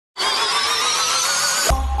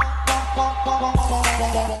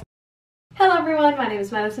Hello everyone, my name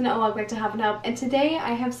is Madison and welcome back to Hopp'in, and today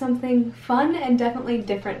I have something fun and definitely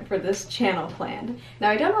different for this channel planned. Now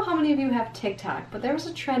I don't know how many of you have TikTok, but there was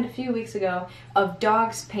a trend a few weeks ago of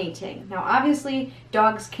dogs painting. Now obviously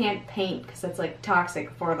dogs can't paint because that's like toxic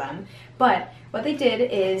for them, but what they did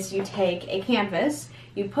is you take a canvas,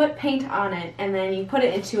 you put paint on it, and then you put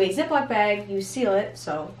it into a Ziploc bag, you seal it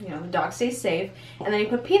so the dog stays safe, and then you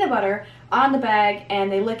put peanut butter on the bag and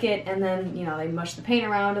they lick it, and then they mush the paint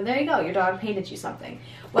around, and there you go, your dog painted you something.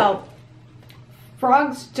 Well,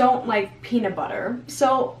 frogs don't like peanut butter,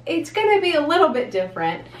 so it's gonna be a little bit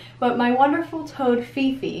different, but my wonderful toad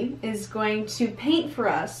Fefe is going to paint for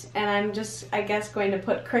us, and I'm just, I guess, going to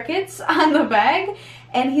put crickets on the bag,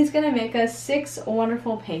 and he's gonna make us 6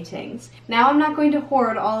 wonderful paintings. Now I'm not going to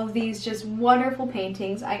hoard all of these just wonderful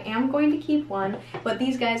paintings. I am going to keep one, but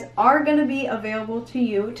these guys are gonna be available to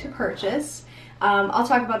you to purchase. I'll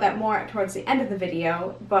talk about that more towards the end of the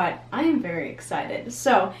video, but I am very excited.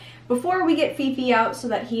 So before we get Fefe out so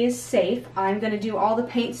that he is safe, I'm going to do all the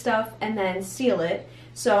paint stuff and then seal it.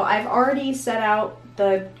 So I've already set out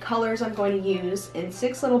the colors I'm going to use in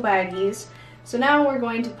 6 little baggies. So now we're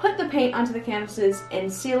going to put the paint onto the canvases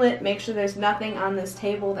and seal it, make sure there's nothing on this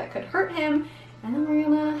table that could hurt him, and then we're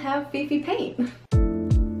going to have Fefe paint.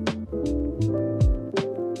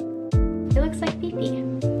 It looks like Fefe.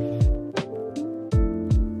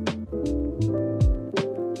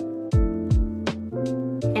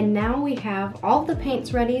 And now we have all the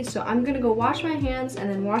paints ready, so I'm gonna go wash my hands and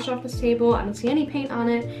then wash off this table. I don't see any paint on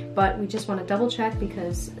it, but we just want to double check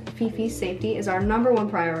because Fefe's safety is our #1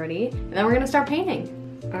 priority. And then we're gonna start painting.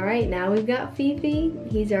 All right, now we've got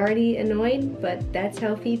Fefe. He's already annoyed, but that's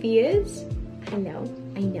how Fefe is. I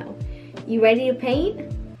know. You ready to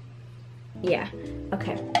paint? Yeah,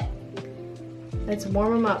 okay. Let's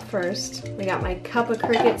warm them up first. We got my cup of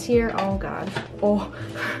crickets here. Oh God, oh.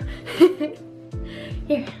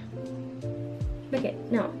 Here, look it.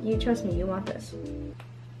 No, you trust me, you want this.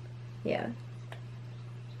 Yeah.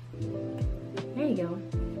 There you go.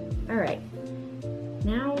 All right.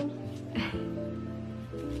 Now,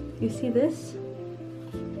 you see this?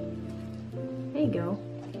 There you go.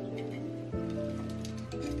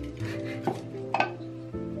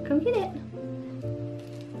 Come get it.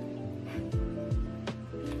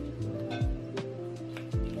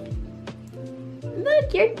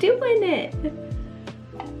 Look, you're doing it.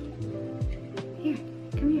 Here,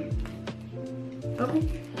 come here. Over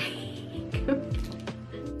here. Come.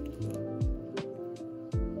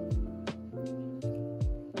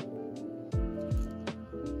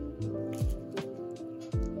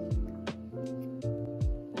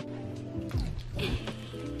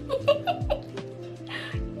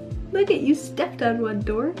 Look at you, stepped on one,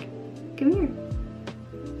 dork. Come here.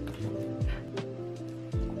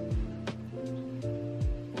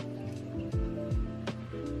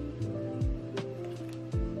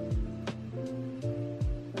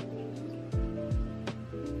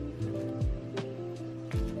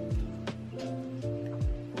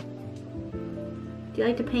 Do you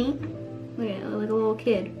like to paint? Look at it, like a little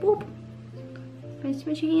kid. Boop. Just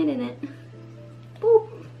put your hand in it. Boop.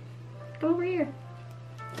 Come over here.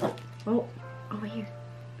 Oh, over here.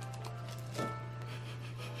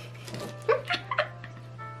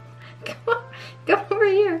 Come over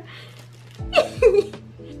here.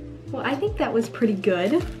 Well, I think that was pretty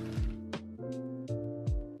good.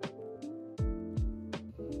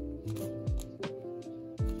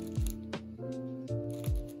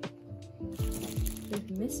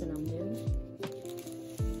 He's missing them, dude.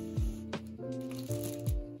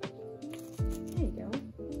 There you go.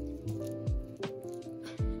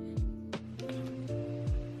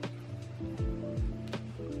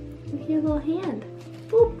 Look at your little hand.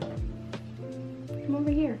 Boop. Come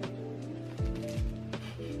over here.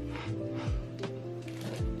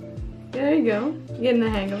 There you go. You're getting the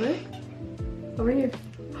hang of it. Over here.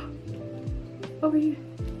 Over here.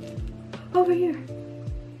 Over here.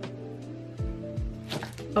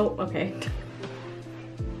 Oh, okay.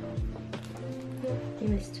 You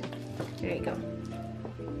missed. There you go.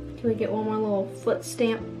 Can we get one more little foot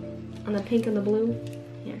stamp on the pink and the blue?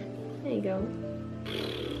 Here. There you go.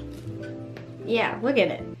 Yeah, look at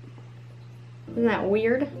it. Isn't that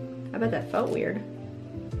weird? I bet that felt weird.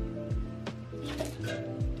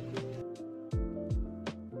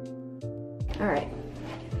 Alright.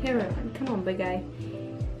 Here, come on, big guy.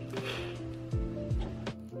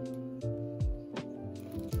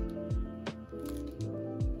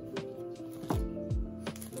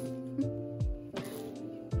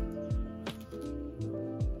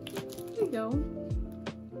 There you go.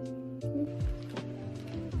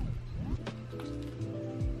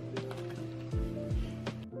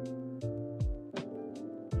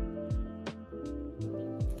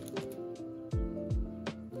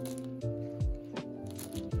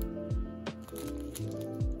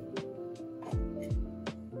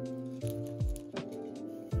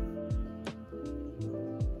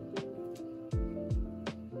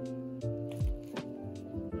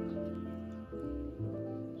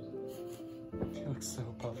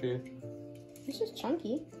 Chunky. It's just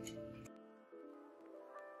chunky.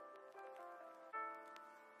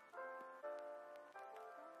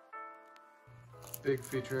 Big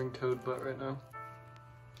featuring toad butt right now.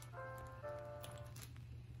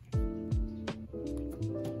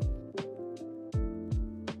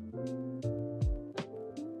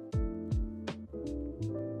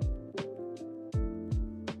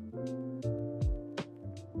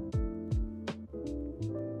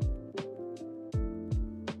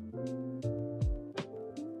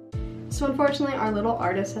 So unfortunately our little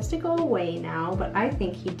artist has to go away now, but I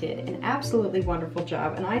think he did an absolutely wonderful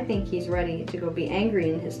job, and I think he's ready to go be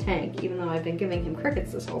angry in his tank, even though I've been giving him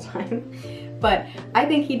crickets this whole time. But I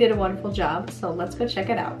think he did a wonderful job, so let's go check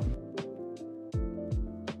it out.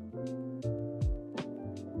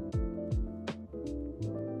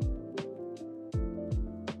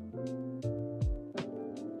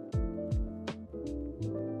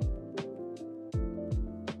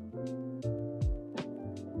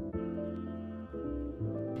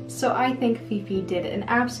 So I think Fefe did an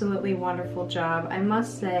absolutely wonderful job. I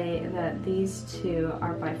must say that these two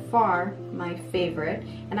are by far my favorite,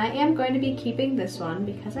 and I am going to be keeping this one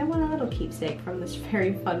because I want a little keepsake from this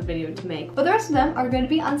very fun video to make. But the rest of them are going to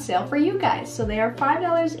be on sale for you guys. So they are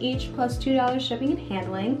 $5 each plus $2 shipping and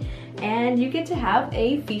handling, and you get to have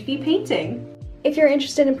a Fefe painting. If you're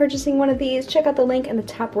interested in purchasing one of these, check out the link in the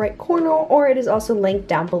top right corner, or it is also linked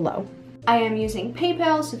down below. I am using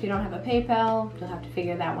PayPal, so if you don't have a PayPal, you'll have to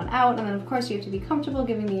figure that one out. And then of course you have to be comfortable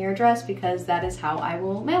giving me your address because that is how I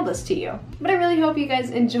will mail this to you. But I really hope you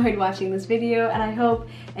guys enjoyed watching this video, and I hope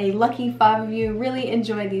a lucky 5 of you really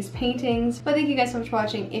enjoyed these paintings. But thank you guys so much for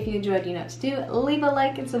watching. If you enjoyed, you know what to do. Leave a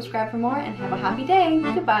like and subscribe for more, and have a happy day.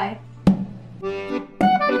 Goodbye.